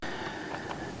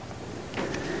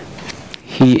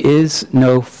He is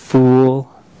no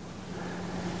fool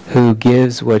who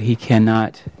gives what he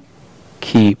cannot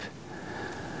keep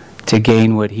to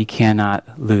gain what he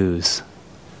cannot lose.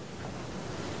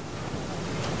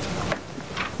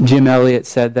 Jim Elliot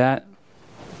said that.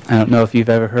 I don't know if you've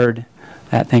ever heard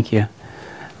that. Thank you.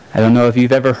 I don't know if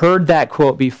you've ever heard that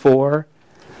quote before.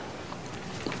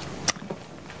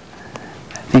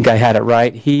 I think I had it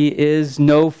right. He is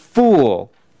no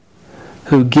fool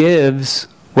who gives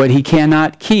what he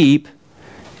cannot keep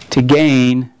to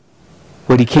gain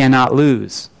what he cannot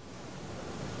lose.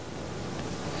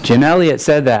 Jim Elliot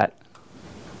said that.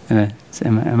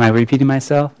 Am I repeating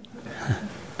myself?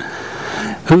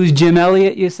 Who's Jim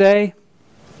Elliot, you say?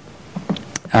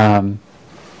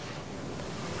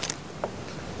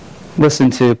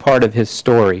 Listen to part of his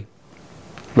story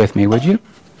with me, would you?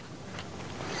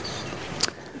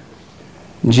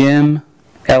 Jim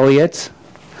Elliot,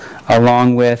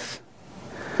 along with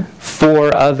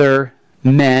 4 other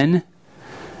men,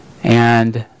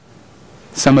 and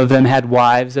some of them had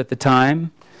wives at the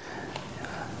time,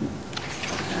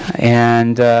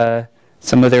 and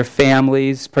some of their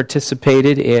families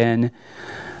participated in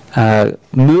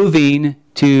moving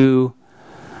to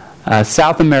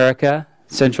South America,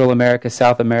 Central America,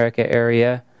 South America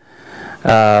area,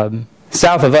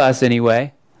 south of us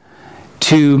anyway,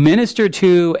 to minister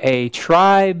to a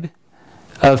tribe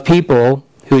of people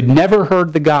who had never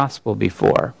heard the gospel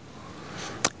before.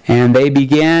 And they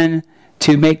began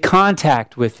to make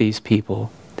contact with these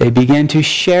people. They began to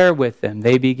share with them.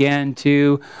 They began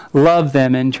to love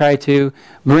them and try to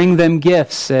bring them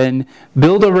gifts and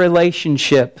build a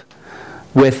relationship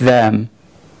with them.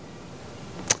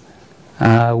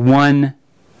 One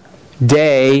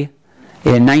day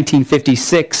in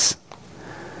 1956,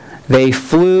 they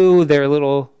flew their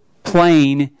little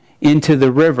plane into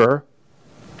the river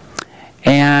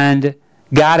and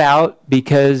got out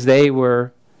because they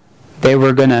were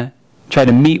going to try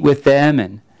to meet with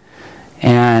them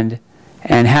and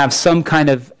have some kind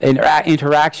of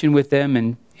interaction with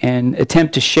them and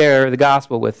attempt to share the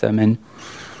gospel with them. And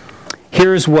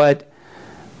here's what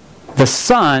the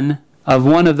son of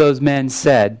one of those men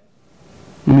said.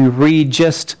 Let me read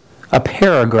just a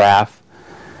paragraph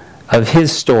of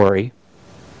his story.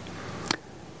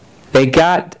 They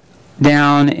got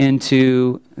down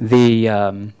into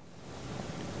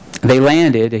they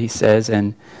landed, he says,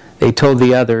 and they told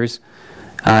the others,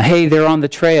 hey, they're on the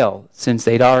trail. Since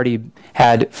they'd already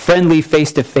had friendly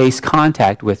face-to-face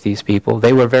contact with these people,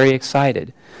 they were very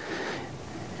excited.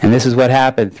 And this is what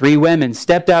happened. 3 women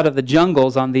stepped out of the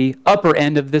jungles on the upper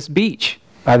end of this beach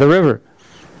by the river.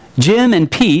 Jim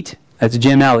and Pete, that's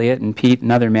Jim Elliot and Pete,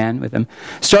 another man with him,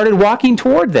 started walking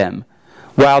toward them,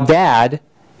 while Dad,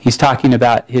 he's talking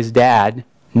about his dad,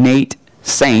 Nate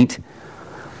Saint,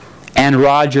 and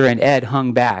Roger and Ed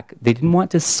hung back. They didn't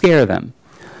want to scare them.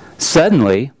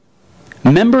 Suddenly,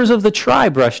 members of the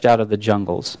tribe rushed out of the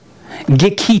jungles.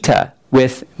 Gikita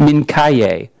with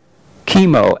Minkaye,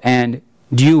 Kimo, and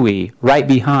Dewey right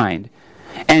behind,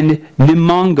 and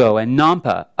Nimongo and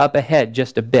Nampa up ahead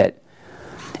just a bit.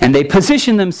 And they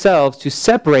positioned themselves to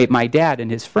separate my dad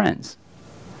and his friends.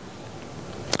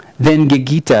 Then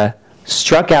Gigita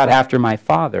struck out after my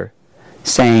father,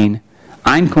 saying,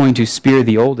 I'm going to spear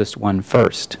the oldest one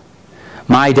first.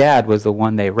 My dad was the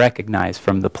one they recognized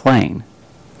from the plane,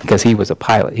 because he was a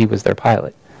pilot. He was their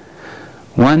pilot.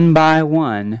 One by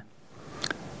one,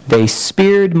 they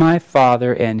speared my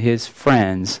father and his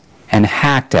friends and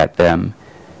hacked at them.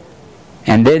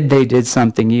 And then they did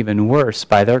something even worse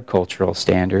by their cultural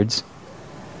standards.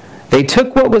 They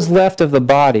took what was left of the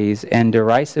bodies and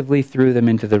derisively threw them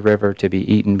into the river to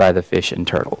be eaten by the fish and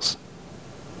turtles.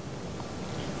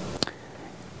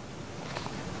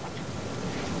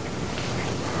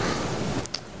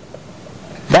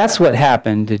 That's what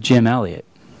happened to Jim Elliot.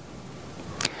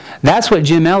 That's what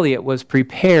Jim Elliot was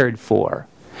prepared for.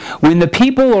 When the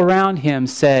people around him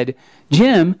said,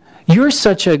 Jim, you're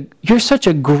such a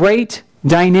great,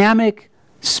 dynamic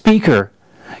speaker.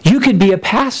 You could be a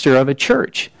pastor of a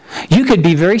church. You could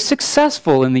be very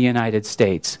successful in the United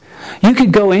States. You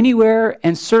could go anywhere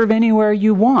and serve anywhere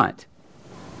you want.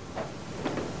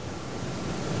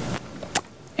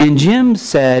 And Jim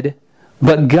said,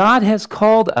 but God has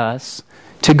called us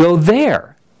to go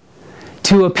there,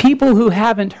 to a people who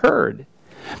haven't heard,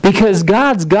 because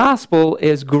God's gospel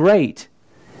is great,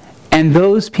 and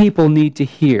those people need to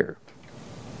hear.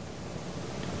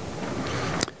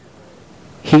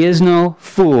 He is no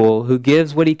fool who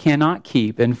gives what he cannot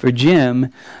keep, and for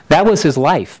Jim, that was his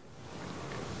life.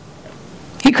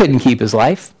 He couldn't keep his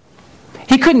life.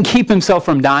 He couldn't keep himself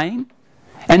from dying,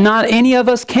 and not any of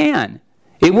us can.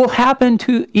 It will happen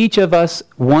to each of us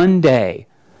one day.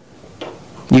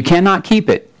 You cannot keep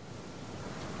it.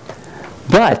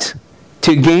 But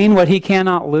to gain what he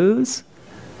cannot lose,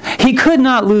 he could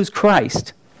not lose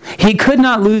Christ. He could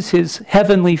not lose his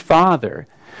heavenly Father.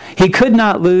 He could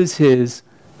not lose his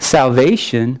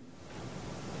salvation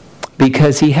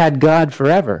because he had God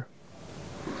forever.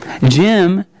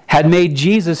 Jim had made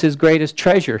Jesus his greatest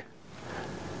treasure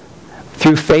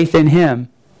through faith in him.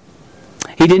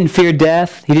 He didn't fear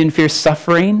death. He didn't fear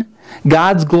suffering.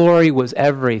 God's glory was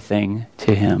everything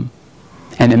to him.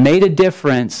 And it made a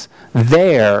difference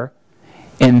there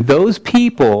in those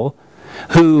people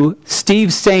who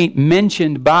Steve Saint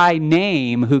mentioned by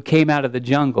name who came out of the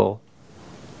jungle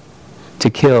to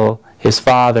kill his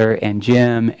father and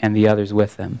Jim and the others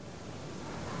with them.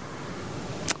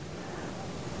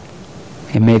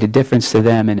 It made a difference to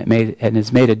them, and it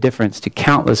has made a difference to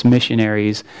countless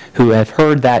missionaries who have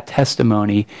heard that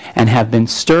testimony and have been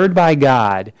stirred by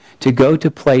God to go to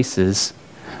places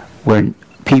where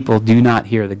people do not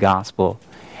hear the gospel,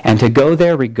 and to go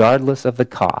there regardless of the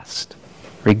cost,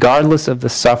 regardless of the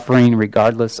suffering,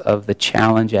 regardless of the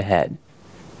challenge ahead.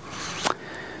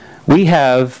 We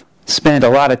have spent a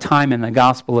lot of time in the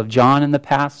Gospel of John in the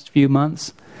past few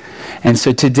months, and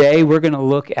so today we're going to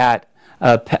look at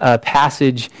a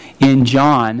passage in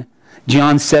John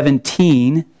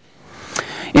 17,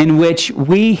 in which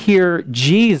we hear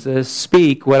Jesus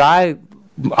speak what I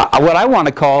want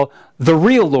to call the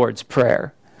real Lord's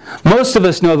Prayer. Most of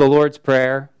us know the Lord's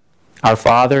Prayer. Our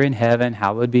Father in heaven,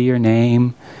 hallowed be your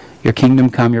name, your kingdom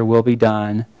come, your will be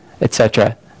done,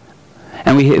 etc.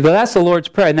 And that's the Lord's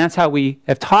Prayer, and that's how we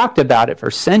have talked about it for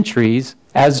centuries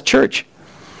as a church.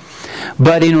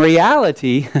 But in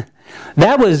reality,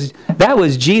 that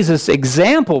was Jesus'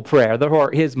 example prayer,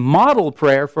 or his model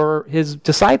prayer for his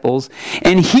disciples.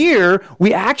 And here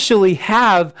we actually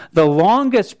have the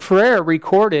longest prayer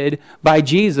recorded by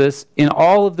Jesus in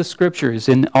all of the scriptures,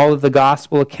 in all of the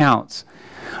gospel accounts.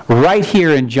 Right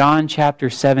here in John chapter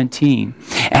 17.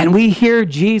 And we hear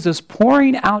Jesus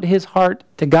pouring out his heart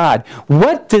to God.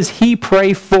 What does he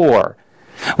pray for?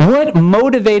 What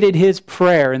motivated his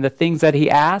prayer and the things that he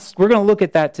asked? We're going to look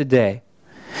at that today.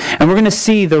 And we're going to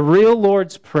see the real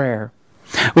Lord's Prayer.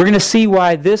 We're going to see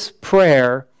why this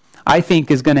prayer, I think,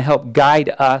 is going to help guide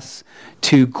us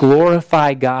to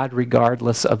glorify God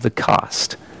regardless of the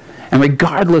cost. And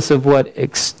regardless of what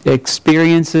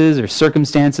experiences or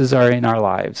circumstances are in our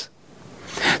lives.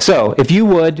 So, if you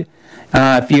would,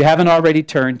 if you haven't already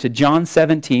turned to John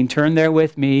 17, turn there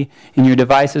with me in your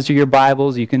devices or your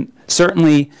Bibles. You can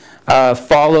certainly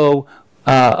follow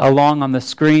along on the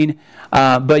screen,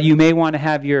 but you may want to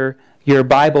have your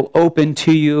Bible open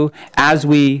to you as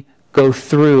we go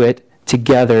through it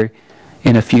together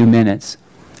in a few minutes.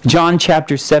 John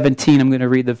chapter 17, I'm going to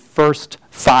read the first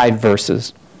 5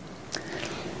 verses.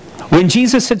 When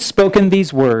Jesus had spoken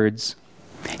these words,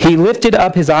 he lifted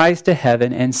up his eyes to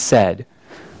heaven and said,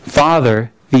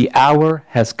 Father, the hour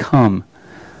has come.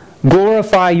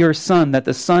 Glorify your Son, that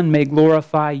the Son may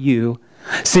glorify you,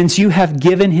 since you have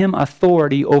given him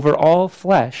authority over all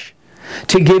flesh,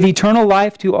 to give eternal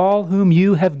life to all whom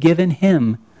you have given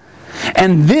him.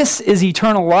 And this is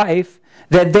eternal life,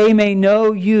 that they may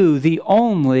know you, the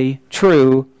only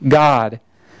true God,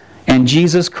 and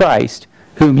Jesus Christ,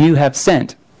 whom you have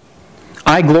sent.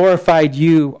 I glorified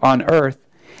you on earth,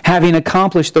 having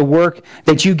accomplished the work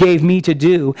that you gave me to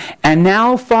do. And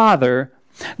now, Father,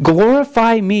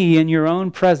 glorify me in your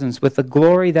own presence with the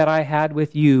glory that I had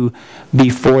with you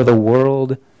before the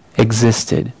world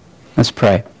existed. Let's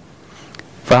pray.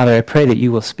 Father, I pray that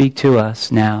you will speak to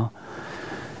us now.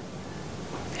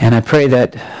 And I pray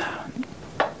that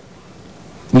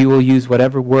you will use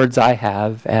whatever words I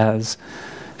have, as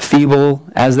feeble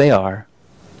as they are,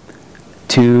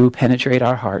 to penetrate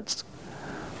our hearts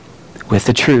with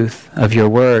the truth of your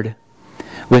word,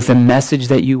 with the message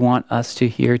that you want us to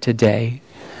hear today,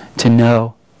 to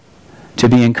know, to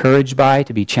be encouraged by,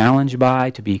 to be challenged by,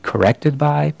 to be corrected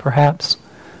by, perhaps.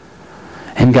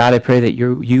 And God, I pray that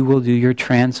you will do your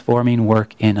transforming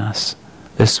work in us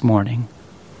this morning.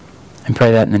 And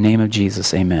pray that in the name of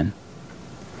Jesus, amen.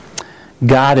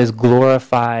 God is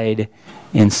glorified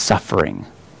in suffering.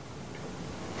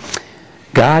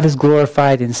 God is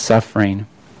glorified in suffering.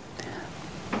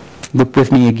 Look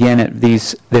with me again at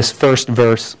this first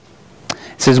verse.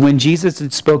 It says, when Jesus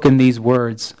had spoken these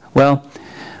words, well,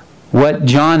 what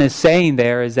John is saying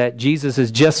there is that Jesus has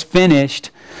just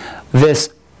finished this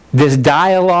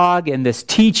dialogue and this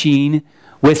teaching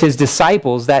with his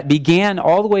disciples that began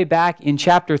all the way back in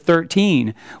chapter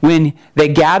 13 when they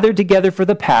gathered together for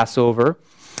the Passover.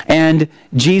 And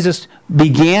Jesus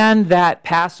began that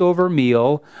Passover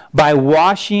meal by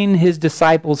washing his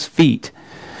disciples' feet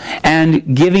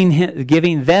and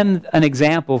giving them an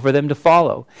example for them to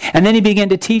follow. And then he began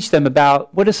to teach them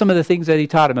about, what are some of the things that he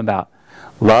taught them about?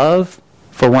 Love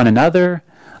for one another,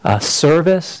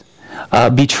 service,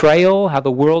 betrayal, how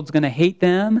the world's going to hate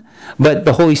them, but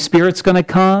the Holy Spirit's going to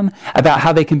come, about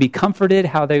how they can be comforted,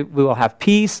 how they will have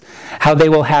peace, how they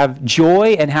will have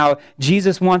joy, and how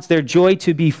Jesus wants their joy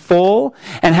to be full,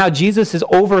 and how Jesus has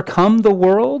overcome the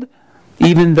world,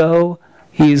 even though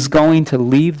he's going to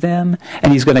leave them,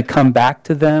 and he's going to come back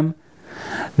to them.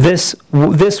 This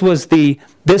was the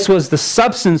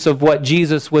substance of what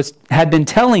Jesus had been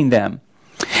telling them.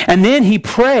 And then he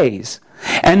prays.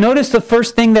 And notice the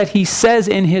first thing that he says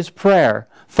in his prayer,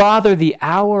 Father, the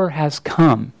hour has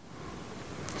come.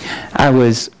 I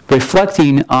was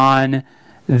reflecting on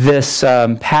this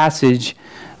passage,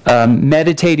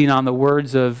 meditating on the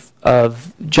words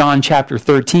of John chapter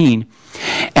 13.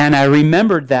 And I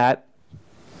remembered that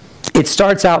it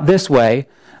starts out this way.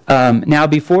 Now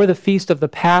before the feast of the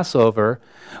Passover,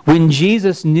 when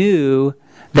Jesus knew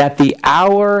that the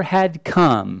hour had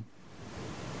come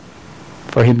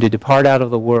for him to depart out of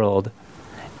the world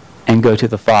and go to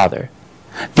the Father.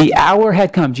 The hour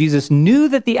had come. Jesus knew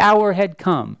that the hour had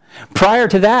come. Prior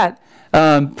to that,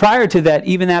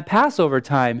 even that Passover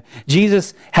time,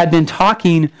 Jesus had been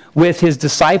talking with his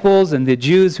disciples and the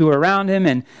Jews who were around him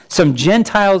and some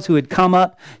Gentiles who had come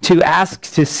up to ask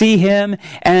to see him.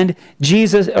 And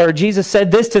Jesus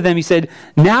said this to them. He said,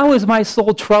 "Now is my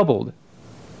soul troubled.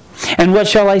 And what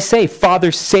shall I say?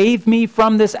 Father, save me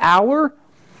from this hour?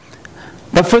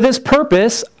 But for this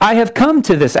purpose I have come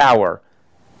to this hour.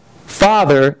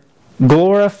 Father,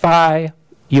 glorify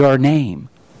your name."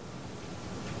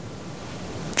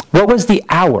 What was the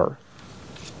hour?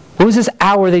 What was this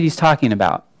hour that he's talking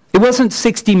about? It wasn't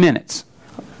 60 minutes.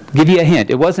 I'll give you a hint.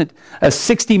 It wasn't a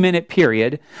 60-minute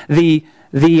period. The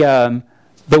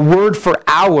word for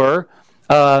hour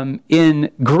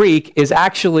in Greek is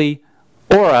actually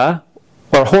ora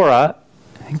or hora.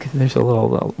 I think there's a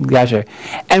little dash there.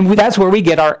 And that's where we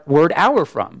get our word hour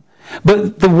from.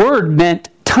 But the word meant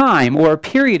time or a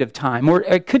period of time, or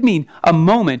it could mean a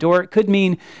moment, or it could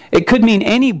mean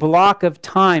any block of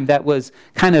time that was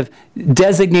kind of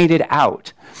designated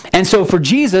out. And so for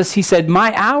Jesus, he said,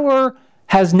 "My hour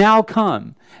has now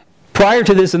come." Prior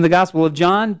to this in the Gospel of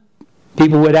John,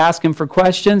 people would ask him for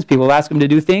questions, people would ask him to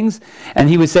do things, and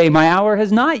he would say, "My hour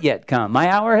has not yet come.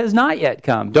 My hour has not yet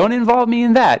come. Don't involve me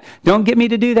in that. Don't get me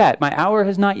to do that. My hour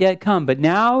has not yet come." But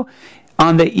now,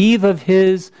 on the eve of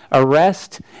his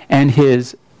arrest and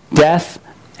his death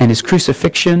and his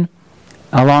crucifixion,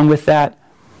 along with that,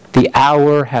 the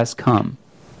hour has come.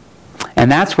 And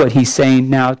that's what he's saying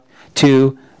now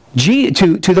to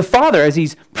the Father. As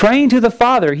he's praying to the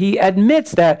Father, he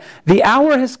admits that the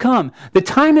hour has come. The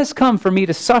time has come for me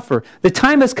to suffer. The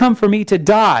time has come for me to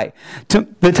die.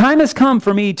 The time has come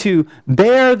for me to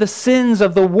bear the sins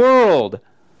of the world.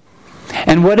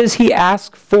 And what does he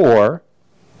ask for?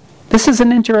 This is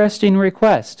an interesting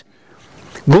request.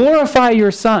 Glorify your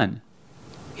Son,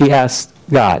 he asks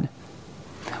God.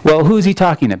 Well, who's he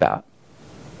talking about?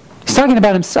 He's talking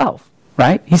about himself,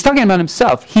 right? He's talking about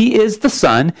himself. He is the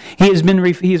Son. He has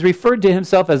referred to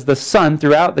himself as the Son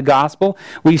throughout the Gospel.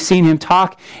 We've seen him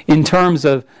talk in terms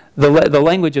of the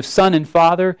language of Son and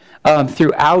Father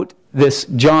throughout this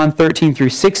John 13 through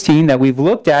 16 that we've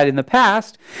looked at in the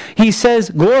past. He says,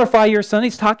 glorify your Son.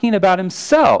 He's talking about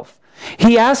himself.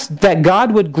 He asked that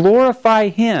God would glorify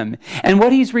him. And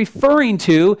what he's referring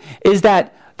to is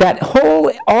that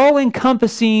whole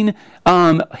all-encompassing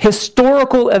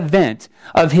historical event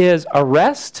of his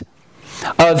arrest,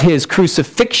 of his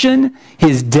crucifixion,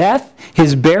 his death,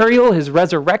 his burial, his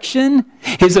resurrection,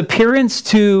 his appearance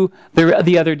to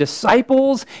the other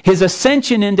disciples, his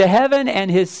ascension into heaven,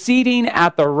 and his seating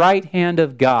at the right hand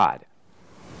of God.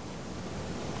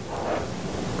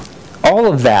 All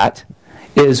of that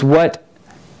is what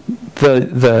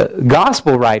the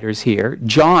gospel writers here,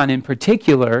 John in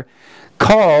particular,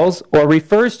 calls or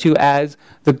refers to as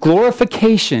the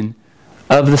glorification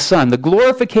of the Son, the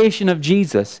glorification of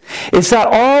Jesus. It's that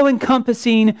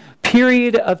all-encompassing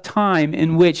period of time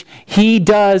in which he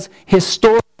does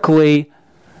historically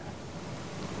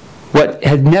what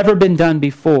had never been done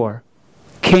before.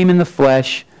 Came in the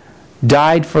flesh,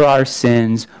 died for our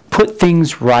sins, put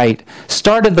things right,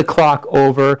 started the clock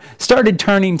over, started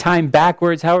turning time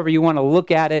backwards, however you want to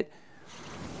look at it.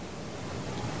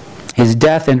 His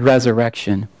death and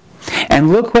resurrection.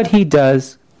 And look what he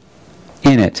does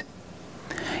in it.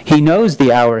 He knows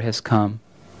the hour has come.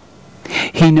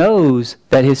 He knows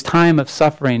that his time of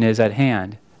suffering is at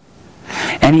hand.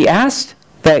 And he asked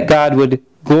that God would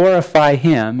glorify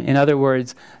him. In other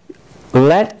words,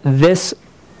 let this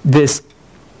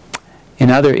in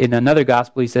another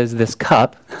gospel he says this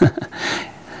cup.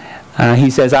 He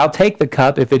says, I'll take the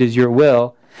cup if it is your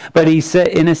will. But he said,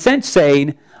 in a sense,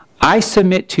 saying, I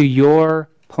submit to your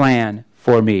plan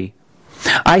for me.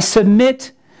 I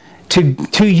submit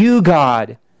to you,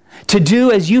 God, to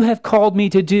do as you have called me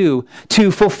to do,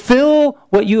 to fulfill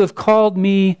what you have called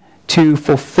me to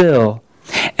fulfill.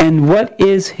 And what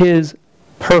is his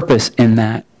purpose in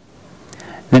that?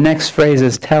 The next phrase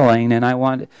is telling, and I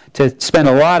want to spend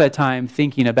a lot of time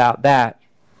thinking about that.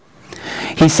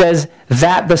 He says,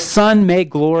 that the Son may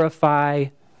glorify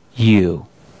you.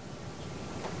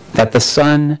 That the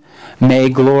Son may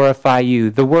glorify you.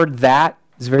 The word that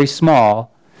is very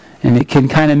small, and it can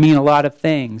kind of mean a lot of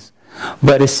things.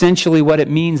 But essentially what it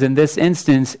means in this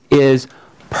instance is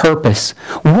purpose.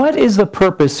 What is the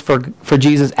purpose for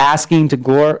Jesus asking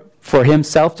for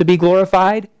himself to be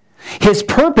glorified? His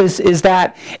purpose is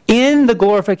that in the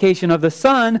glorification of the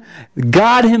Son,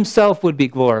 God himself would be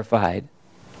glorified.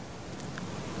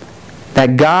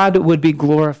 That God would be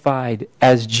glorified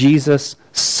as Jesus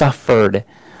suffered,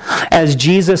 as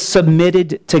Jesus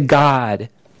submitted to God.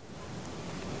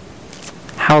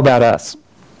 How about us?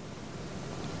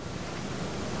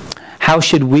 How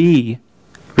should we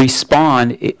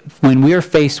respond when we're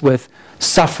faced with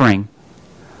suffering?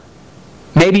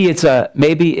 Maybe it's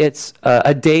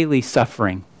a daily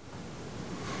suffering.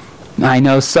 I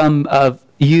know some of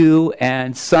you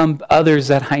and some others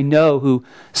that I know who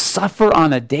suffer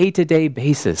on a day-to-day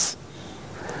basis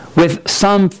with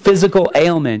some physical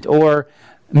ailment or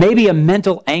maybe a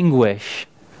mental anguish.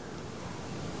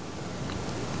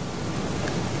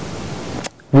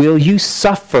 Will you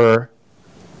suffer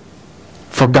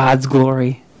for God's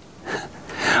glory?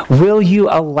 Will you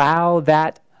allow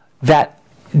that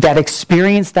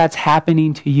experience that's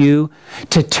happening to you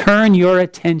to turn your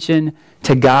attention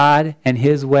to God and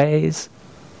his ways?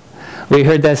 We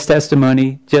heard this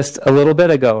testimony just a little bit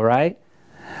ago, right?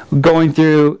 Going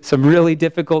through some really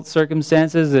difficult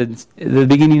circumstances at the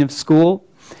beginning of school,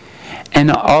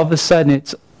 and all of a sudden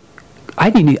I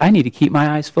need to keep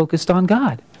my eyes focused on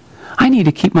God. I need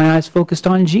to keep my eyes focused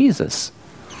on Jesus.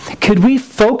 Could we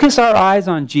focus our eyes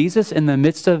on Jesus in the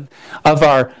midst of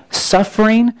our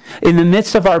suffering, in the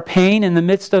midst of our pain, in the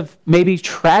midst of maybe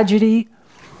tragedy,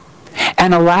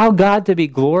 and allow God to be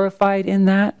glorified in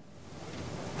that?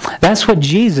 That's what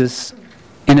Jesus,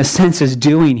 in a sense, is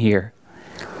doing here.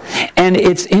 And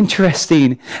it's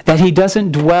interesting that he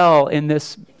doesn't dwell in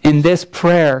this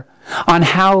prayer on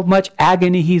how much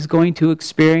agony he's going to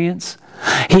experience.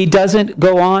 He doesn't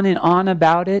go on and on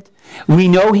about it. We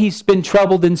know he's been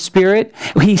troubled in spirit.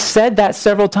 He said that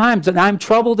several times, that I'm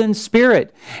troubled in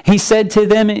spirit. He said to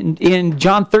them in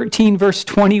John 13, verse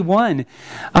 21,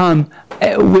 or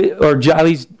at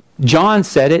least John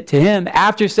said it to him,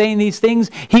 after saying these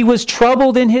things, he was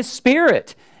troubled in his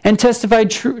spirit and testified,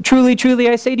 truly, truly,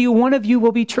 I say to you, one of you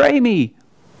will betray me.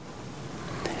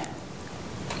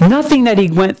 Nothing that he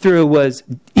went through was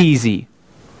easy.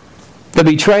 The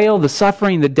betrayal, the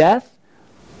suffering, the death.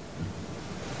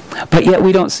 But yet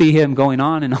we don't see him going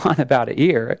on and on about it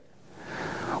here.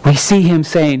 We see him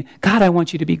saying, God, I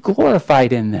want you to be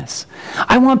glorified in this.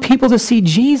 I want people to see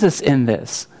Jesus in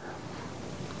this.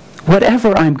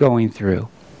 Whatever I'm going through.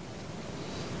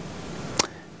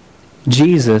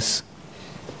 Jesus,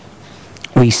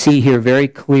 we see here very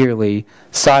clearly,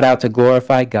 sought out to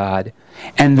glorify God.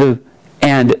 And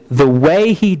the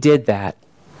way he did that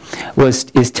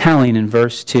is telling in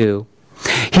verse 2.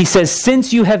 He says,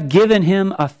 since you have given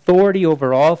him authority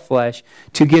over all flesh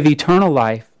to give eternal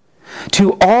life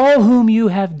to all whom you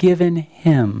have given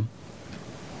him.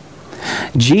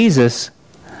 Jesus'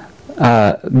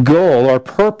 goal or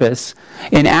purpose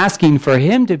in asking for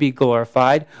him to be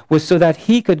glorified was so that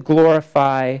he could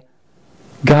glorify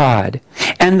God.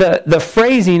 And the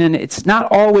phrasing, and it's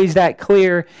not always that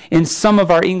clear in some of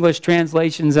our English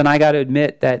translations, and I got to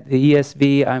admit that the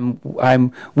ESV,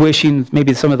 I'm wishing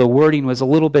maybe some of the wording was a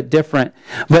little bit different,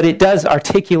 but it does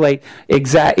articulate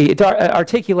it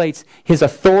articulates his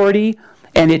authority,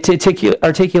 and it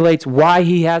articulates why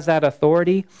he has that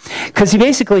authority. Because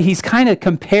he's kind of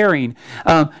comparing,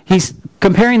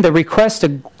 the request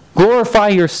to glorify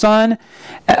your Son,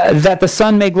 that the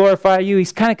Son may glorify you.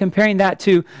 He's kind of comparing that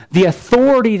to the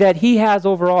authority that he has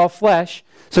over all flesh.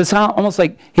 So it's almost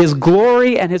like his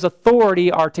glory and his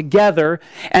authority are together.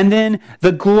 And then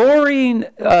the glory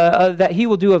that he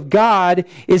will do of God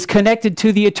is connected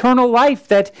to the eternal life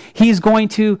that he's going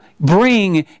to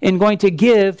bring and going to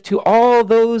give to all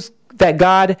those that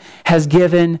God has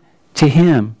given to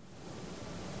him.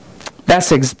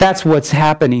 That's what's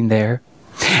happening there.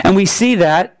 And we see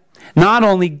that not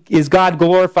only is God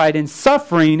glorified in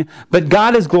suffering, but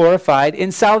God is glorified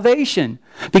in salvation.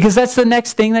 Because that's the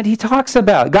next thing that he talks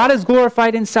about. God is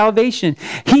glorified in salvation.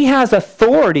 He has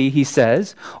authority, he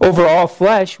says, over all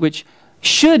flesh, which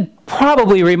should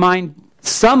probably remind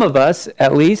some of us,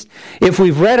 at least, if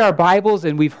we've read our Bibles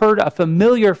and we've heard a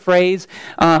familiar phrase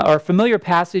or familiar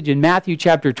passage in Matthew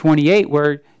chapter 28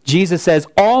 where Jesus says,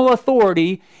 all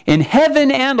authority in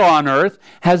heaven and on earth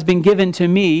has been given to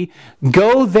me.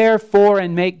 Go therefore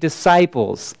and make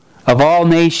disciples of all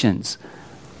nations.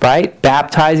 Right?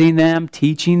 Baptizing them,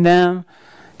 teaching them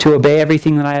to obey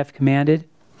everything that I have commanded.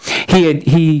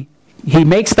 He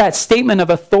makes that statement of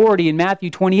authority in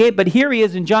Matthew 28, but here he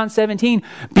is in John 17,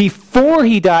 before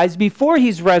he dies, before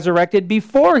he's resurrected,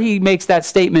 before he makes that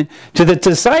statement to the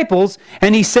disciples,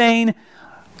 and he's saying,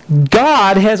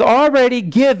 God has already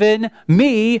given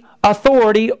me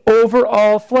authority over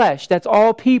all flesh. That's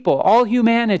all people, all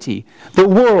humanity, the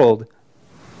world.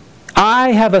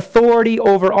 I have authority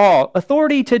over all.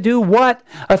 Authority to do what?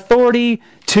 Authority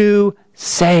to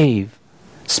save.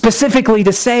 Specifically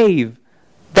to save.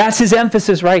 That's his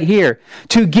emphasis right here.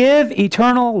 To give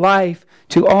eternal life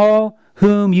to all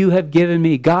whom you have given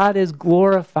me. God is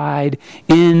glorified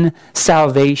in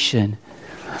salvation.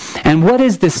 And what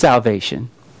is this salvation?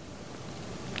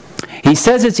 He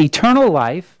says it's eternal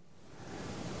life.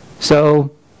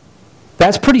 So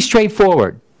that's pretty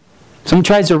straightforward. Someone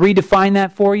tries to redefine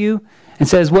that for you and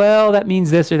says, well, that means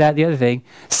this or that, the other thing.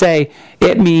 Say,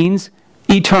 it means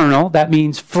eternal. That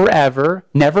means forever,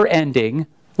 never-ending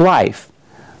life.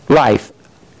 Life.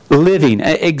 Living.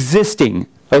 Existing.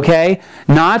 Okay?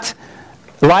 Not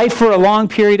life for a long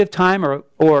period of time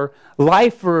or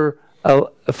life for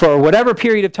whatever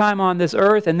period of time on this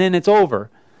earth and then it's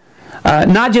over.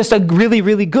 Not just a really,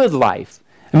 really good life.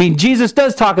 I mean, Jesus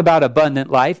does talk about abundant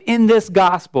life in this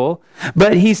gospel,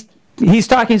 but He's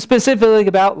talking specifically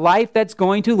about life that's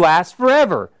going to last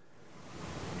forever.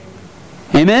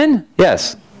 Amen?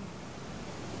 Yes.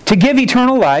 To give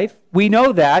eternal life, we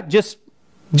know that just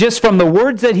from the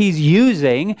words that he's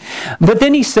using. But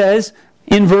then he says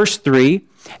in verse 3,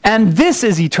 and this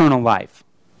is eternal life.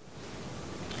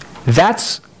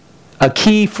 That's a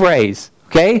key phrase.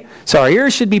 Okay? So our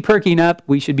ears should be perking up.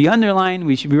 We should be underlining.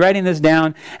 We should be writing this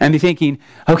down and be thinking,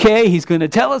 okay, he's going to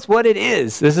tell us what it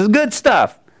is. This is good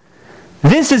stuff.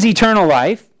 This is eternal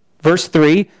life, verse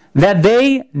 3, that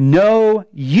they know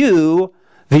you,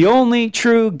 the only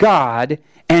true God,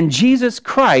 and Jesus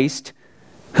Christ,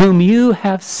 whom you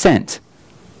have sent.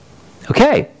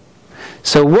 Okay,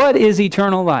 so what is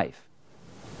eternal life?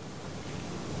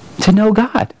 To know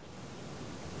God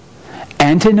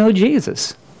and to know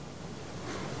Jesus.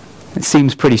 It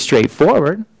seems pretty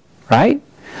straightforward, right?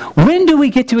 When do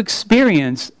we get to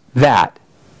experience that?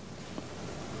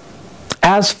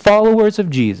 As followers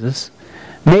of Jesus,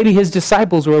 maybe his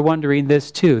disciples were wondering this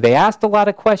too. They asked a lot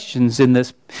of questions in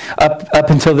this up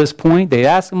until this point. They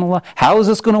asked him a lot, how is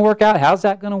this going to work out? How's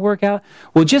that going to work out?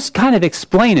 Well, just kind of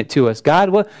explain it to us, God.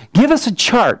 Well, give us a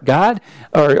chart, God.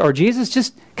 Or Jesus,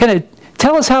 just kind of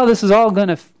tell us how this is all going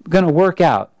to work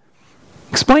out.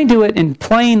 Explain to it in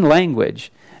plain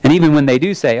language. And even when they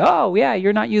do say, oh, yeah,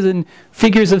 you're not using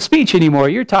figures of speech anymore.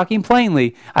 You're talking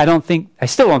plainly. I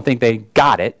still don't think they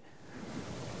got it.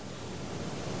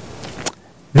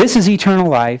 This is eternal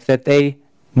life, that they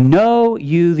know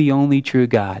you, the only true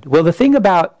God. Well, the thing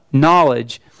about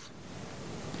knowledge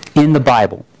in the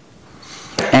Bible,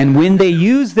 and when they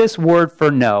use this word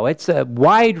for know, it's a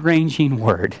wide-ranging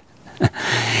word.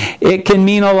 It can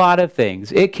mean a lot of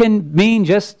things. It can mean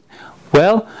just,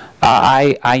 well,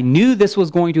 I knew this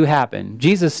was going to happen.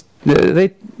 Jesus,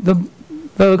 the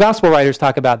gospel writers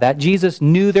talk about that. Jesus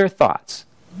knew their thoughts.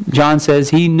 John says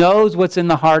he knows what's in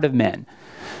the heart of men.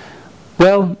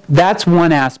 Well, that's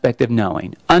one aspect of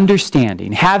knowing,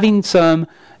 understanding, having some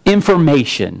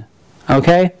information,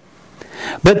 okay?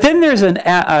 But then there's an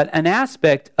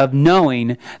aspect of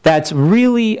knowing that's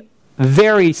really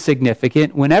very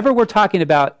significant whenever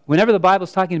the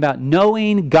Bible's talking about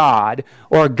knowing God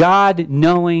or God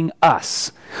knowing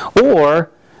us or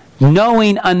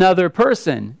knowing another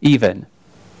person even.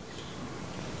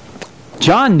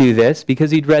 John knew this because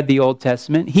he'd read the Old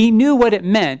Testament. He knew what it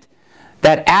meant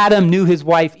that Adam knew his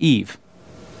wife Eve.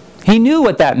 He knew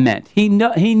what that meant. He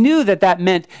knew that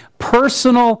meant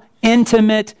personal,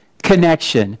 intimate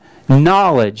connection,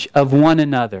 knowledge of one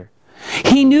another.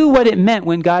 He knew what it meant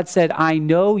when God said, I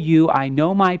know you, I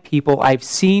know my people, I've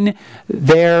seen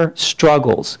their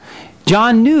struggles.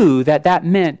 John knew that that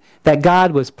meant that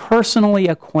God was personally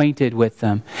acquainted with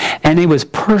them and he was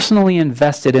personally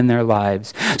invested in their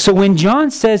lives. So when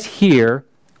John says here,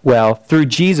 well, through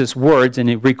Jesus' words, and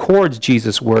it records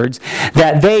Jesus' words,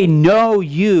 that they know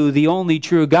you, the only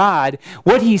true God,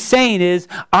 what he's saying is,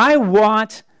 I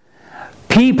want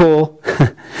people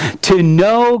to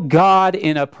know God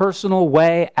in a personal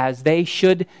way as they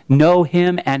should know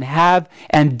him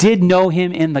and did know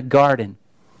him in the garden.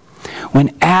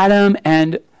 When Adam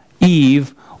and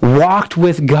Eve walked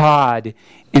with God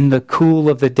in the cool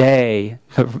of the day,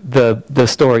 the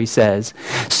story says,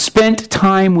 spent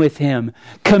time with him,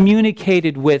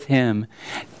 communicated with him,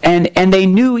 and they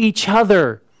knew each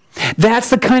other. That's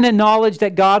the kind of knowledge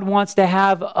that God wants to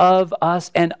have of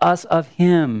us and us of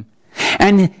him.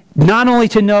 And not only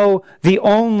to know the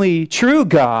only true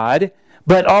God,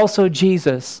 but also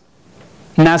Jesus.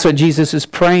 And that's what Jesus is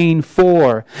praying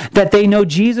for, that they know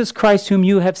Jesus Christ whom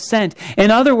you have sent. In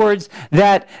other words,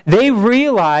 that they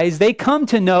realize, they come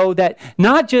to know that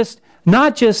not just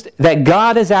that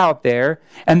God is out there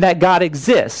and that God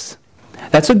exists.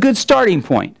 That's a good starting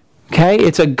point. Okay?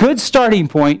 It's a good starting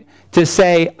point to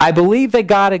say, I believe that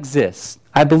God exists.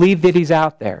 I believe that he's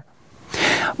out there.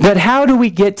 But how do we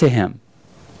get to him?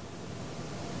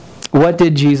 What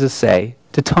did Jesus say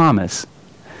to Thomas?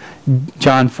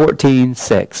 John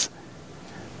 14:6.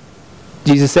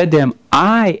 Jesus said to him,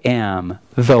 I am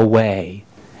the way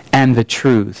and the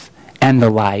truth and the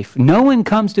life. No one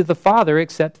comes to the Father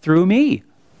except through me.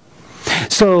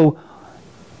 So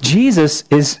Jesus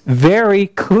is very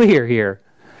clear here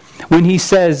when he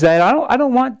says that I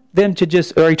don't want them to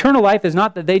just, or eternal life is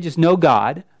not that they just know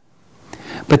God,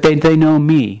 but they know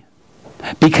me.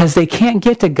 Because they can't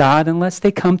get to God unless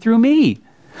they come through me.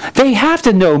 They have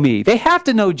to know me. They have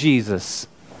to know Jesus.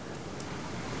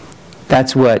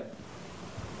 That's what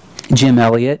Jim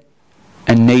Elliot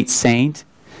and Nate Saint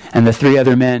and the three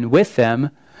other men with them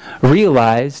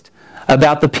realized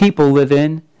about the people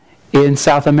living in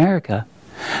South America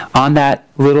on that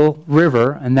little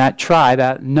river and that tribe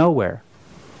out of nowhere.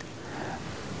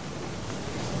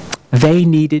 They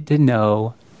needed to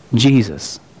know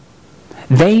Jesus.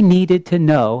 They needed to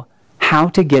know how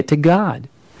to get to God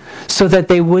so that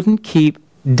they wouldn't keep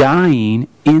dying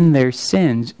in their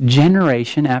sins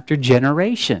generation after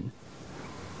generation.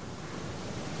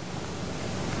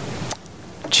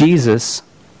 Jesus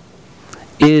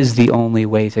is the only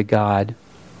way to God.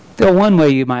 The one way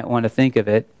you might want to think of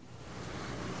it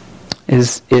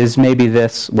is maybe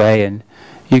this way, and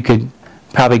you could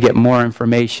probably get more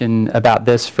information about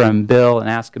this from Bill and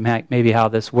ask him maybe how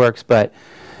this works, but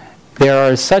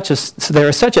there is such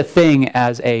a thing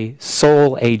as a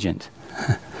sole agent,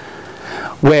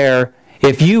 where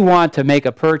if you want to make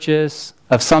a purchase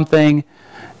of something,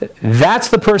 that's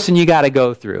the person you got to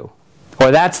go through,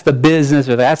 or that's the business,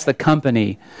 or that's the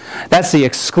company, that's the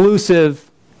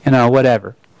exclusive,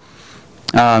 whatever.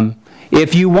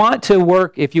 If you want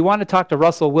to talk to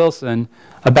Russell Wilson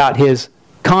about his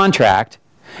contract,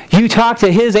 you talk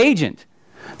to his agent.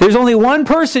 There's only one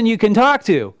person you can talk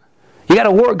to. You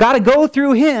got to go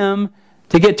through him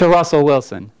to get to Russell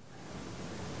Wilson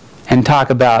and talk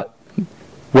about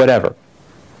whatever.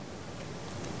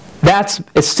 That's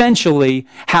essentially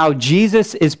how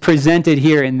Jesus is presented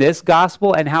here in this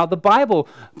gospel and how the Bible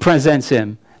presents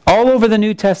him. All over the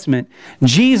New Testament,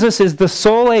 Jesus is the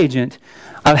sole agent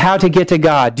of how to get to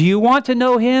God. Do you want to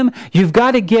know him? You've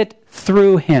got to get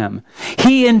through him.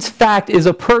 He, in fact, is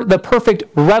the perfect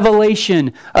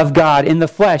revelation of God in the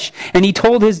flesh. And he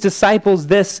told his disciples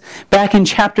this back in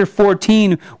chapter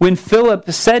 14 when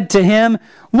Philip said to him,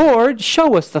 Lord,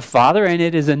 show us the Father, and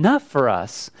it is enough for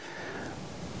us.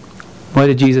 What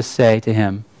did Jesus say to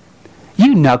him?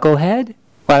 You knucklehead.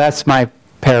 Well, that's my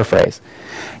paraphrase.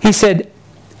 He said,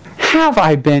 have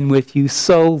I been with you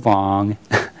so long,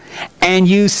 and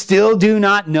you still do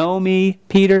not know me,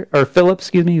 Peter, or Philip,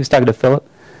 excuse me, he was talking to Philip.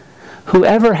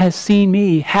 Whoever has seen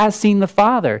me has seen the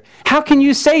Father. How can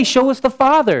you say, show us the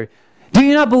Father? Do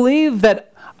you not believe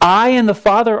that I and the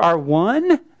Father are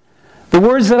one? The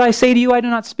words that I say to you, I do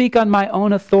not speak on my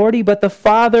own authority, but the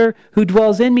Father who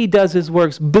dwells in me does his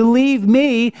works. Believe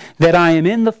me that I am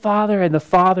in the Father and the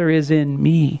Father is in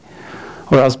me.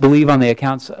 Or else believe on the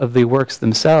accounts of the works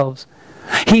themselves.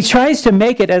 He tries to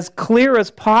make it as clear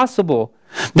as possible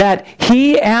that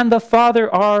he and the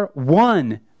Father are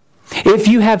one. If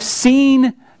you have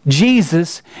seen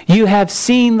Jesus, you have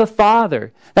seen the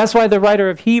Father. That's why the writer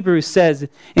of Hebrews says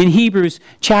in Hebrews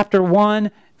chapter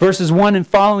 1, verses 1 and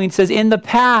following, says, in the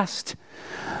past,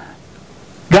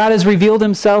 God has revealed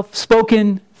himself,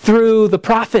 spoken through the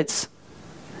prophets.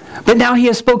 But now he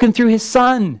has spoken through his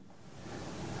Son.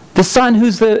 The Son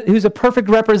who's a perfect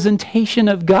representation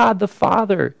of God the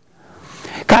Father.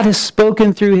 God has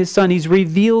spoken through His Son. He's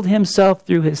revealed Himself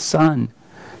through His Son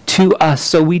to us,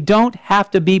 so we don't have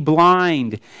to be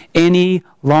blind any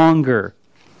longer.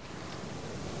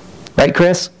 Right,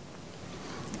 Chris?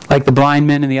 Like the blind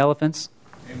men and the elephants?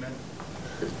 Amen.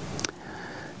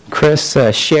 Chris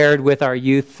shared with our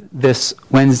youth this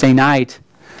Wednesday night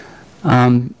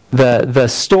the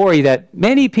story that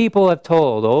many people have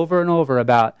told over and over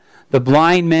about the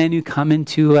blind men who come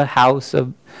into a house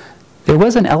of... There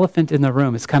was an elephant in the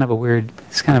room. It's kind of a weird...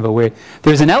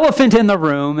 There's an elephant in the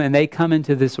room, and they come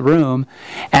into this room,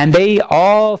 and they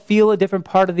all feel a different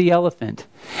part of the elephant.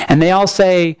 And they all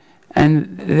say,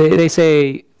 and they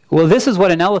say, well, this is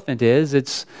what an elephant is.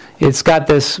 It's got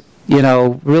this,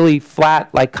 really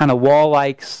flat, like kind of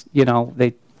wall-like,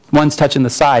 one's touching the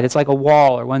side. It's like a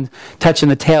wall, or one's touching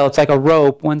the tail. It's like a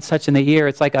rope. One's touching the ear.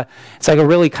 It's like a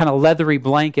really kind of leathery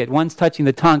blanket. One's touching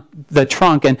the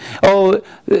trunk. And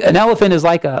an elephant is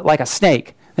like a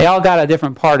snake. They all got a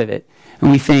different part of it.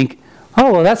 And we think,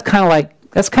 oh, well, that's kind of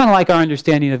like our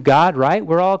understanding of God, right?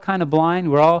 We're all kind of blind.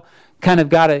 We're all kind of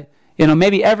got a,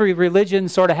 maybe every religion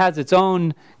sort of has its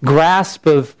own grasp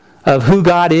of who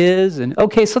God is. And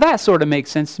okay, so that sort of makes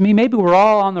sense to me. Maybe we're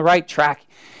all on the right track.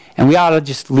 And we ought to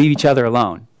just leave each other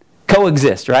alone.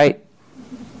 Coexist, right?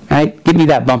 Right? Give me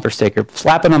that bumper sticker.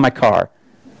 Slap it on my car.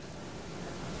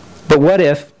 But what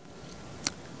if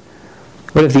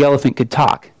the elephant could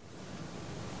talk?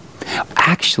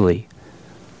 Actually,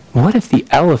 what if the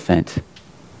elephant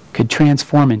could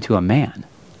transform into a man?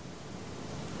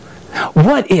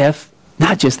 What if,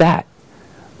 not just that,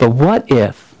 but what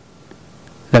if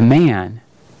the man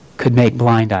could make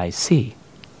blind eyes see?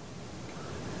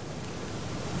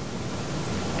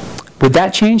 Would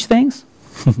that change things?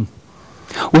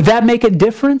 Would that make a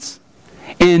difference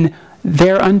in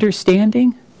their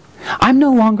understanding? I'm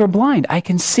no longer blind. I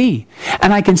can see.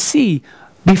 And I can see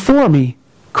before me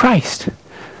Christ.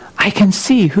 I can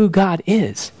see who God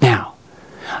is now.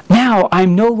 Now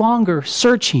I'm no longer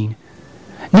searching.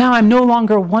 Now I'm no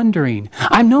longer wondering.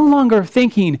 I'm no longer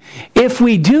thinking, if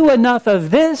we do enough of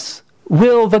this,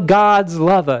 will the gods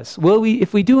love us?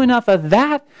 If we do enough of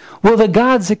that, will the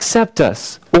gods accept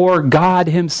us? Or God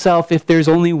Himself, if there's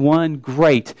only one,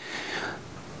 great.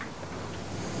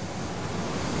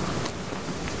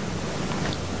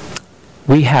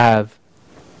 We have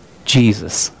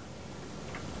Jesus.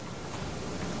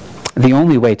 The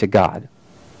only way to God.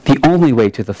 The only way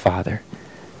to the Father.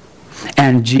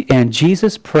 And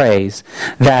Jesus prays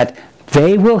that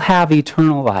they will have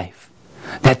eternal life.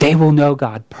 That they will know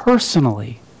God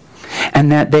personally, and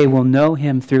that they will know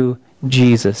Him through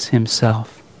Jesus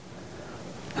Himself,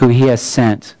 who He has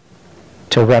sent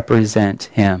to represent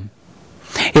Him.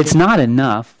 It's not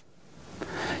enough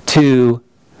to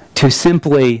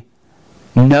simply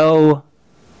know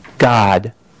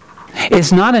God.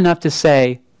 It's not enough to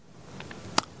say,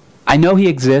 I know He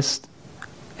exists.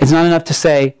 It's not enough to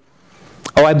say,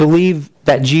 oh, I believe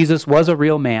that Jesus was a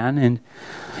real man, and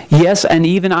yes, and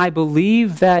even I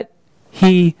believe that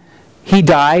he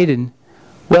died, and,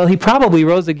 well, He probably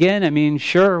rose again. I mean,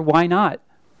 sure, why not?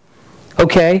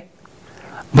 Okay,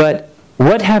 but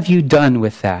what have you done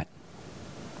with that?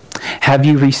 Have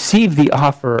you received the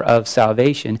offer of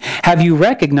salvation? Have you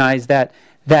recognized that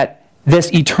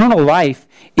this eternal life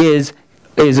is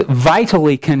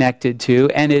vitally connected to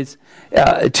and is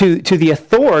to the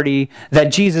authority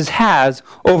that Jesus has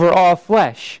over all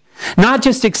flesh? Not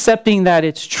just accepting that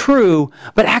it's true,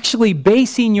 but actually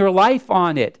basing your life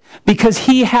on it, because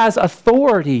He has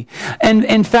authority. And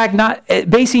in fact, not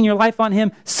basing your life on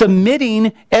Him,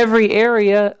 submitting every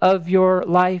area of your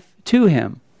life to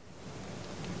Him.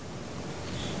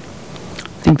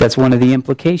 I think that's one of the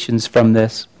implications from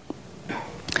this.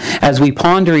 As we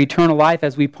ponder eternal life,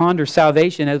 as we ponder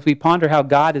salvation, as we ponder how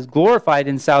God is glorified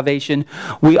in salvation,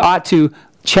 we ought to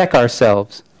check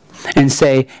ourselves and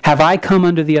say, have I come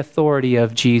under the authority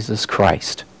of Jesus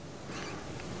Christ?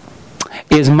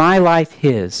 Is my life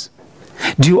His?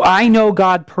 Do I know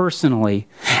God personally?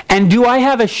 And do I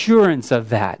have assurance of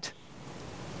that?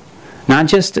 Not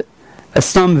just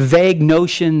some vague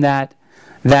notion that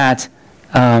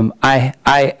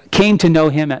I came to know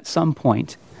Him at some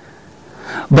point.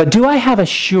 But do I have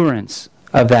assurance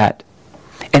of that?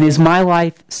 And is my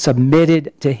life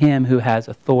submitted to Him who has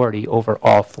authority over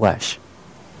all flesh?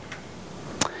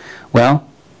 Well,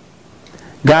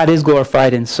 God is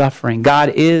glorified in suffering. God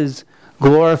is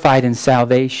glorified in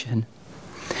salvation.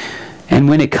 And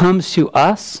when it comes to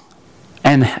us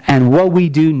and what we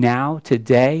do now,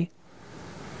 today,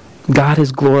 God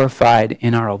is glorified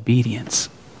in our obedience.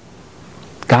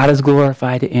 God is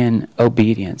glorified in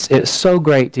obedience. It's so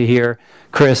great to hear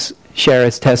Chris share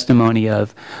his testimony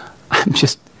of,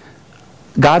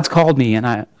 God's called me and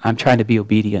I'm trying to be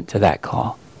obedient to that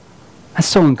call. That's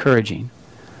so encouraging.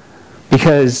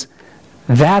 Because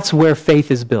that's where faith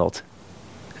is built.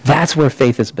 That's where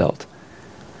faith is built.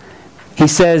 He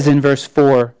says in verse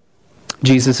 4,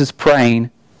 Jesus is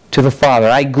praying to the Father,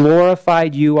 I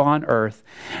glorified you on earth.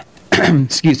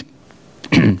 Excuse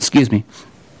me.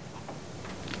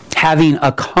 Having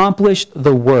accomplished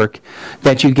the work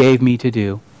that you gave me to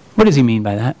do. What does he mean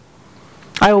by that?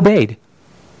 I obeyed.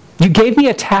 You gave me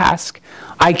a task.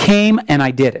 I came and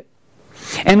I did it.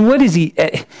 And what is he?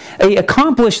 He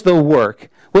accomplished the work.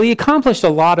 Well, he accomplished a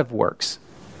lot of works.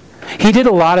 He did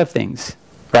a lot of things,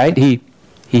 right? He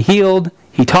healed,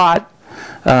 he taught,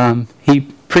 he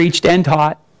preached and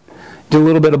taught, did a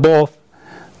little bit of both,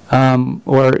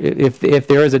 or if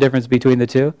there is a difference between the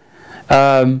two.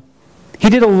 He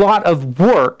did a lot of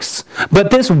works, but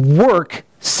this work,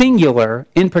 singular,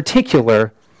 in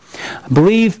particular, I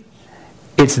believe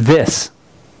it's this.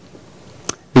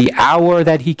 The hour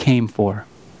that he came for.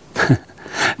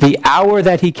 The hour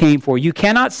that he came for. You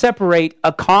cannot separate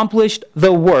accomplished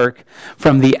the work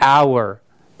from the hour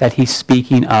that he's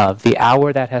speaking of, the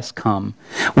hour that has come.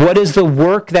 What is the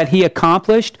work that he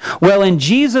accomplished? Well, in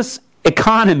Jesus'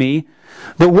 economy,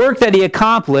 the work that he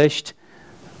accomplished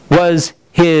was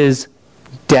his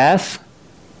death,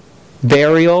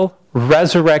 burial,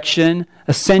 resurrection,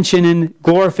 ascension, and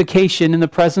glorification in the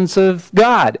presence of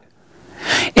God.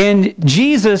 In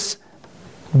Jesus'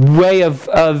 way of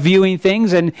viewing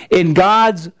things and in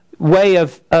God's way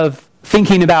of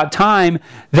thinking about time,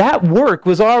 that work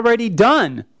was already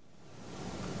done.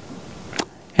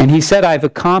 And he said, I've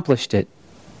accomplished it.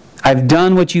 I've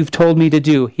done what you've told me to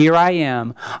do. Here I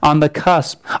am on the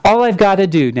cusp. All I've got to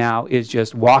do now is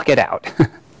just walk it out.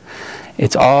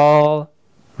 It's all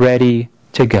ready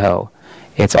to go.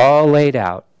 It's all laid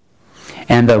out.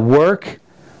 And the work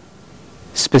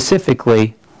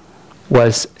specifically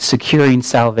was securing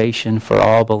salvation for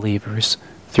all believers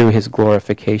through his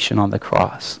glorification on the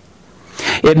cross.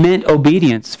 It meant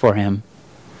obedience for him.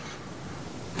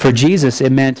 For Jesus,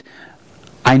 it meant,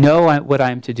 I know what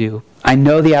I'm to do. I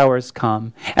know the hour has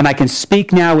come, and I can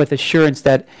speak now with assurance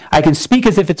that I can speak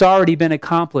as if it's already been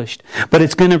accomplished, but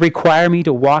it's going to require me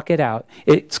to walk it out.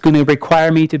 It's going to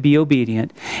require me to be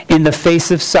obedient in the face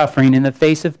of suffering, in the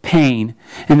face of pain,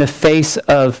 in the face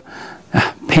of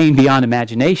pain beyond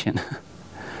imagination.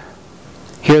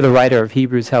 Here the writer of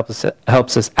Hebrews helps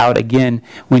us out again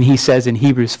when he says in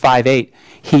Hebrews 5:8,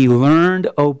 he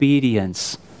learned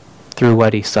obedience through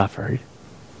what he suffered.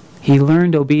 He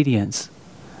learned obedience.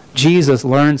 Jesus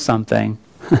learned something.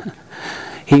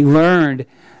 He learned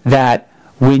that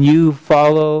when you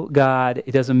follow God,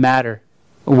 it doesn't matter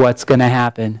what's going to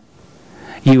happen.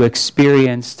 You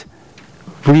experienced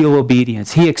real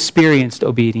obedience. He experienced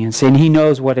obedience, and he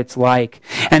knows what it's like.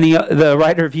 And the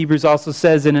writer of Hebrews also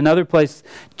says in another place,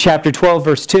 chapter 12,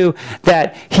 verse 2,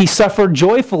 that he suffered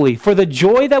joyfully. For the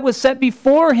joy that was set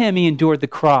before him, he endured the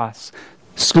cross,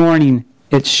 scorning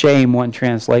its shame, one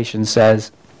translation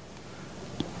says.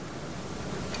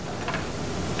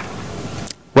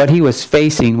 What he was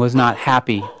facing was not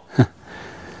happy,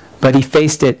 but he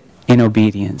faced it in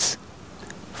obedience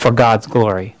for God's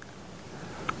glory.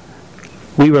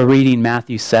 We were reading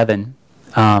Matthew 7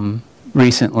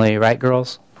 recently, right,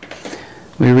 girls?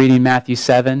 We were reading Matthew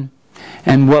 7,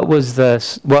 and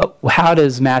how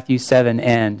does Matthew 7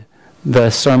 end? The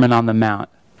Sermon on the Mount.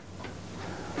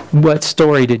 What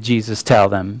story did Jesus tell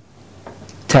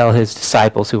his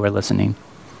disciples who were listening?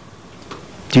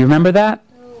 Do you remember that?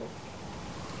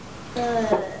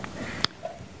 The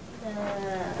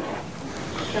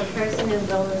person who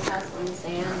built his house on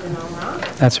sand and on rock?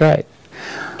 That's right.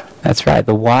 That's right.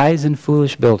 The wise and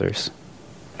foolish builders.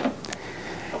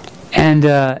 And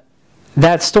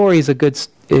that story is a good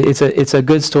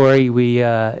good story.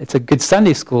 It's a good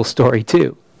Sunday school story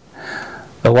too.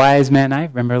 The wise man. I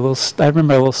remember a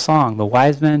little song. The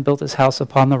wise man built his house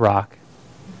upon the rock,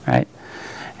 right?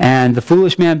 And the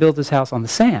foolish man built his house on the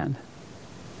sand.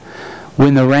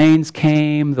 When the rains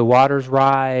came, the waters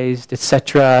rised,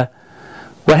 etc.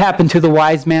 What happened to the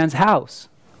wise man's house?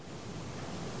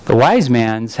 The wise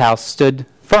man's house stood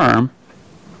firm,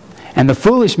 and the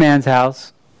foolish man's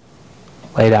house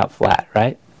laid out flat,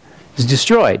 right? It was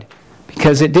destroyed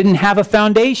because it didn't have a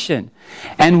foundation.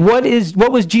 And what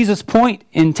was Jesus' point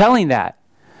in telling that?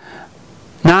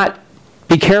 Not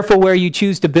be careful where you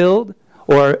choose to build,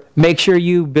 or make sure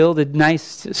you build a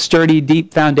nice, sturdy,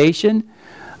 deep foundation.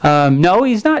 No,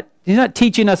 he's not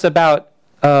teaching us about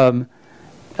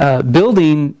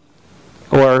building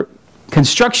or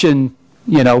construction,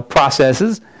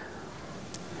 processes.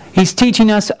 He's teaching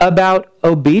us about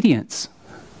obedience.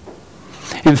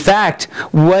 In fact,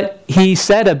 what he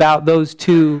said about those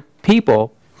two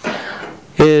people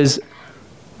is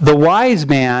the wise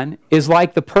man is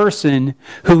like the person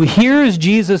who hears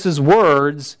Jesus'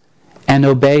 words and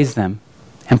obeys them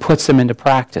and puts them into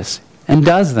practice and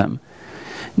does them.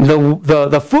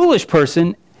 The foolish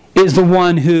person is the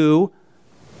one who,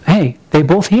 hey, they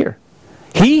both hear.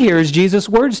 He hears Jesus'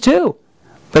 words too,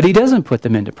 but he doesn't put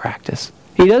them into practice.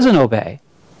 He doesn't obey.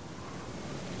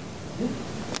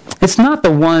 It's not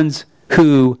the ones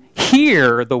who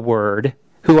hear the word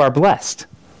who are blessed.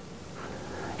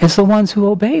 It's the ones who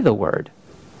obey the word.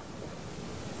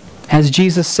 As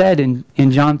Jesus said in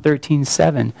John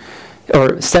 17,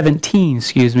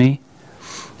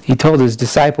 he told his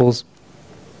disciples,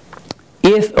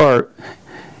 if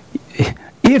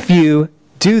you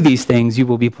do these things, you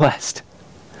will be blessed.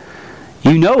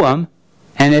 You know them,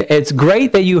 and it's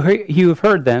great that you've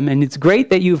heard them, and it's great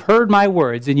that you've heard my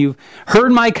words, and you've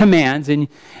heard my commands, and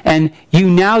you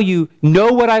know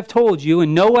what I've told you,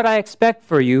 and know what I expect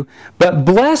for you, but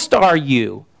blessed are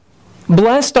you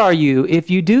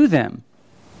if you do them.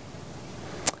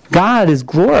 God is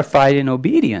glorified in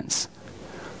obedience.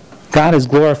 God is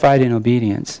glorified in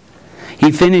obedience.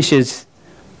 He finishes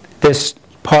this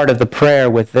part of the prayer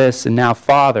with this, and now,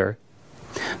 Father,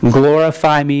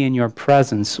 glorify me in your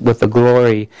presence with the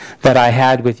glory that I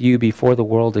had with you before the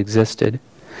world existed.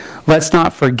 Let's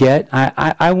not forget,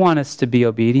 I want us to be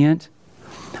obedient.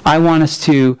 I want us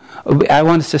to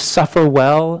suffer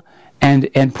well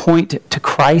and point to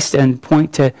Christ and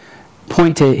point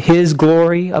to His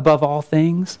glory above all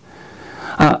things.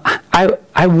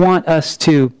 I want us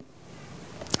to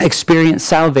experience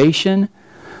salvation.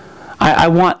 I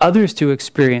want others to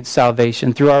experience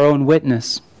salvation through our own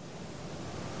witness.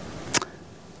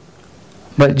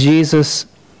 But Jesus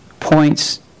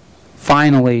points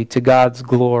finally to God's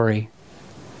glory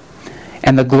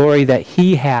and the glory that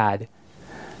He had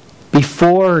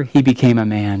before He became a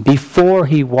man, before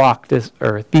He walked this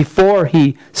earth, before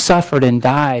He suffered and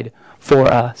died for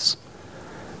us.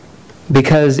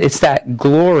 Because it's that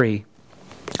glory,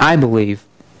 I believe,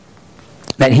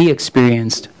 that He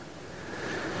experienced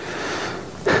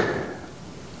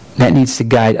that needs to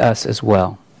guide us as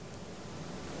well.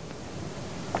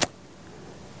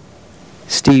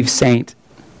 Steve Saint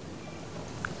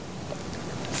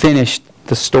finished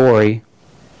the story,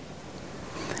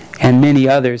 and many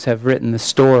others have written the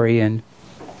story, and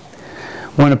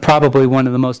probably one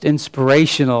of the most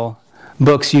inspirational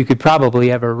books you could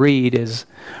probably ever read is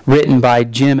written by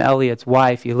Jim Elliot's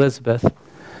wife, Elizabeth,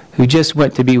 who just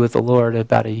went to be with the Lord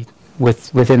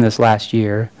within this last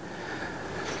year.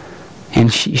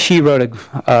 And she wrote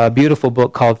a beautiful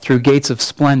book called Through Gates of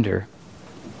Splendor.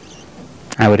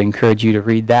 I would encourage you to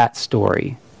read that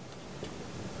story.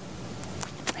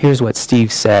 Here's what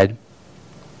Steve said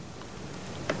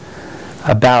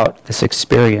about this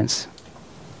experience.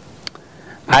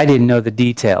 I didn't know the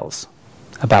details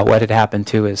about what had happened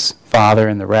to his father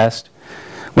and the rest.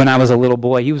 When I was a little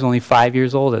boy, he was only 5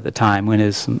 years old at the time, when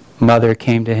his mother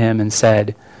came to him and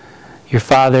said, "Your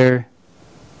father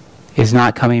is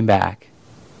not coming back.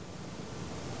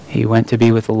 He went to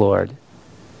be with the Lord,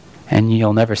 and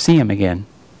you'll never see him again."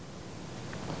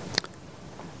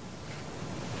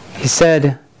 He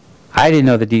said, "I didn't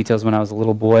know the details when I was a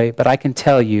little boy, but I can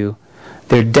tell you,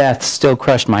 their death still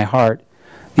crushed my heart.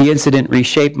 The incident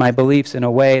reshaped my beliefs in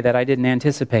a way that I didn't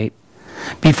anticipate.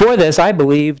 Before this, I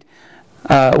believed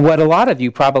what a lot of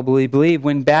you probably believe: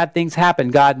 when bad things happen,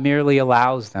 God merely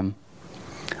allows them.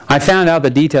 I found out the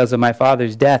details of my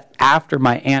father's death after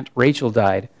my Aunt Rachel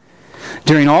died.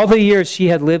 During all the years she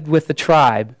had lived with the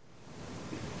tribe,"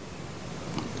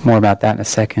 more about that in a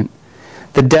second,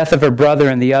 "the death of her brother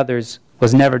and the others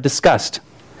was never discussed.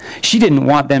 She didn't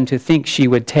want them to think she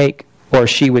would take or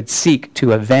she would seek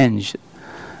to avenge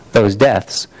those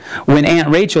deaths. When Aunt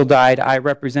Rachel died, I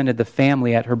represented the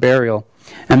family at her burial,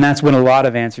 and that's when a lot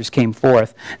of answers came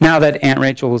forth. Now that Aunt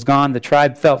Rachel was gone, the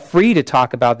tribe felt free to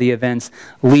talk about the events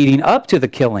leading up to the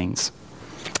killings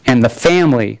and the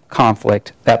family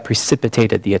conflict that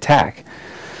precipitated the attack.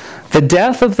 The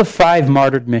death of the 5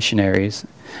 martyred missionaries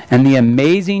and the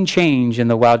amazing change in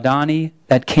the Waodani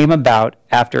that came about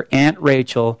after Aunt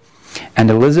Rachel and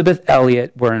Elizabeth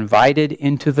Elliot were invited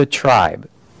into the tribe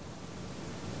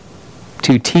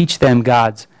to teach them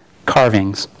God's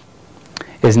carvings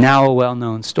is now a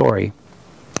well-known story.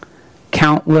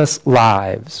 Countless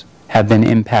lives have been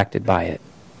impacted by it.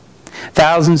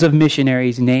 Thousands of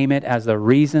missionaries name it as the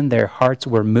reason their hearts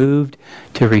were moved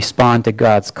to respond to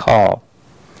God's call.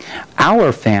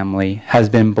 Our family has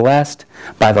been blessed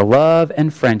by the love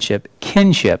and friendship,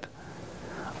 kinship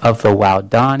of the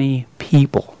Waodani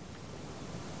people.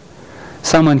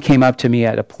 Someone came up to me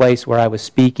at a place where I was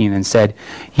speaking and said,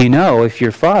 you know, if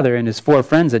your father and his 4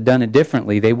 friends had done it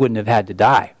differently, they wouldn't have had to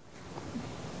die.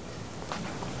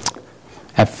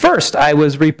 At first, I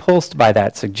was repulsed by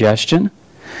that suggestion,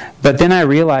 but then I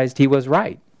realized he was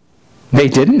right. They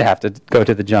didn't have to go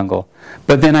to the jungle.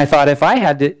 But then I thought if I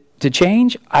had to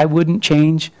change, I wouldn't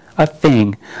change a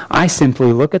thing. I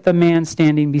simply look at the man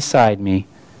standing beside me.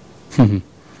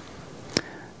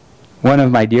 One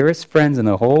of my dearest friends in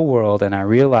the whole world, and I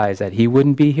realize that he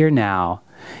wouldn't be here now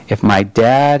if my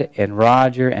dad and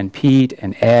Roger and Pete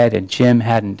and Ed and Jim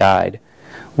hadn't died.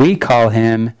 We call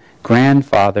him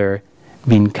Grandfather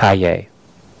Mincaye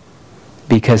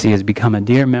because he has become a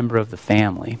dear member of the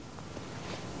family.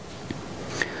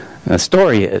 And the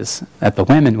story is that the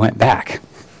women went back.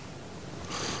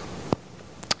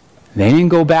 They didn't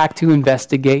go back to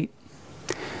investigate.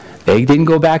 They didn't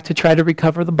go back to try to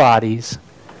recover the bodies.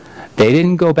 They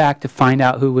didn't go back to find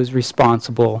out who was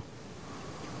responsible.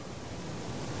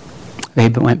 They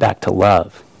went back to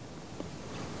love.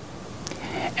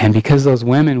 And because those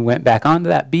women went back onto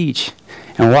that beach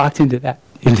and walked into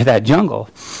that jungle,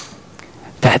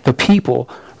 that the people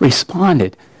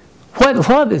responded, what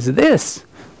love is this?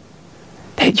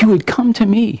 That you would come to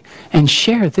me and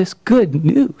share this good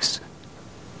news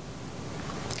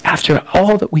after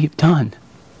all that we've done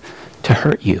to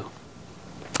hurt you.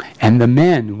 And the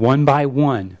men, one by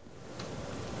one,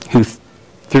 who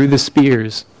threw the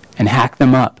spears and hacked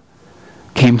them up,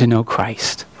 came to know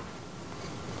Christ.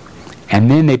 And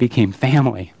then they became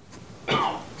family.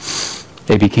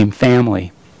 They became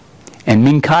family. And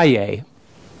Mincaye,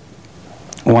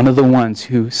 one of the ones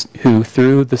who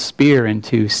threw the spear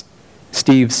into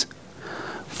Steve's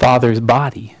father's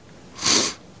body,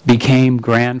 became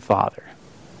grandfather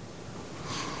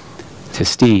to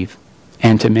Steve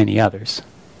and to many others.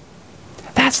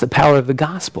 That's the power of the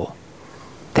gospel.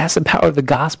 That's the power of the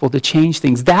gospel to change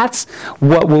things. That's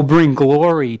what will bring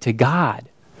glory to God.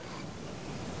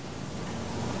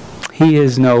 He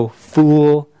is no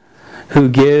fool who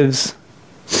gives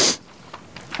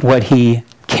what he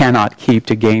cannot keep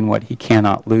to gain what he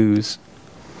cannot lose.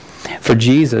 For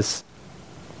Jesus,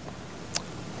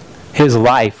 his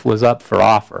life was up for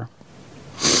offer.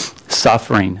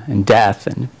 Suffering and death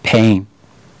and pain.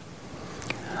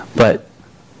 But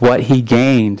what he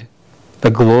gained, the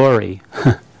glory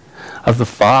of the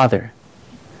Father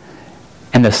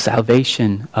and the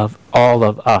salvation of all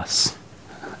of us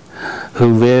who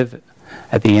live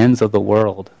at the ends of the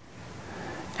world.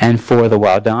 And for the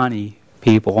Waodani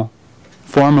people,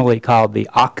 formerly called the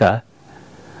Aka,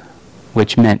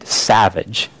 which meant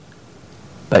savage,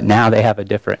 but now they have a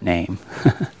different name.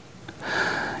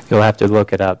 You'll have to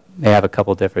look it up. They have a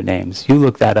couple different names. You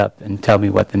look that up and tell me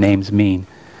what the names mean.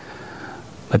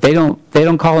 But they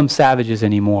don't call them savages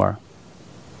anymore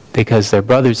because they're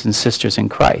brothers and sisters in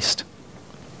Christ.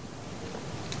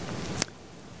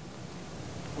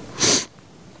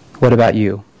 What about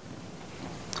you?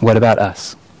 What about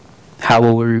us? How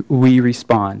will we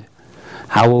respond?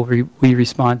 How will we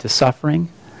respond to suffering?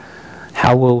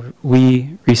 How will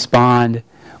we respond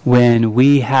when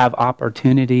we have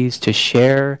opportunities to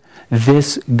share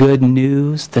this good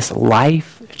news, this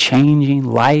life-changing,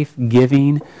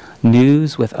 life-giving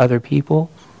news with other people?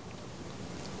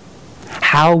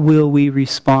 How will we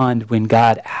respond when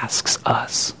God asks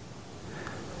us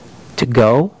to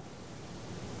go,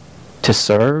 to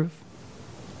serve,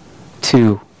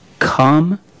 to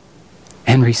come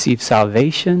and receive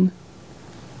salvation?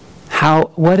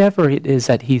 Whatever it is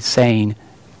that he's saying,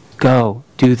 go,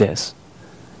 do this.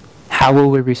 How will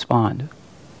we respond?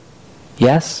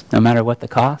 Yes, no matter what the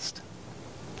cost?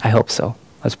 I hope so.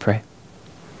 Let's pray.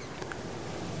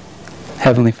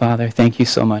 Heavenly Father, thank you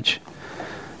so much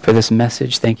for this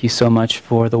message. Thank you so much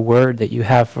for the word that you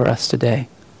have for us today.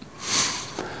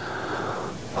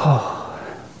 Oh.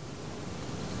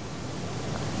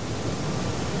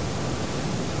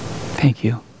 Thank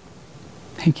you.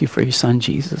 Thank you for your Son,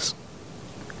 Jesus,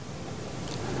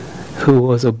 who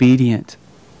was obedient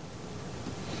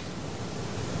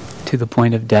to the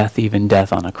point of death, even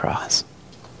death on a cross.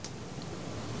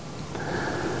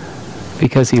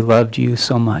 Because he loved you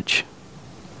so much.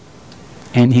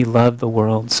 And he loved the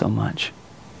world so much.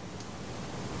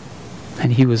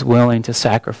 And he was willing to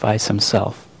sacrifice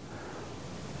himself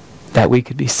that we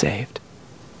could be saved.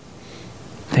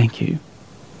 Thank you.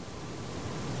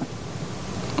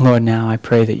 Lord, now I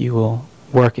pray that you will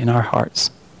work in our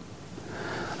hearts.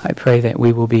 I pray that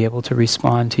we will be able to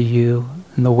respond to you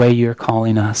in the way you're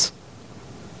calling us.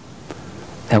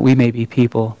 that we may be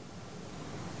people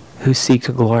who seek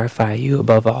to glorify you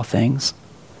above all things,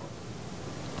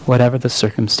 whatever the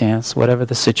circumstance, whatever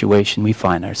the situation we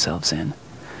find ourselves in.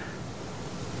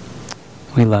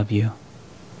 We love you.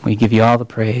 We give you all the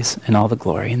praise and all the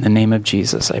glory. In the name of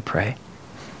Jesus, I pray.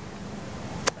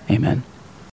 Amen.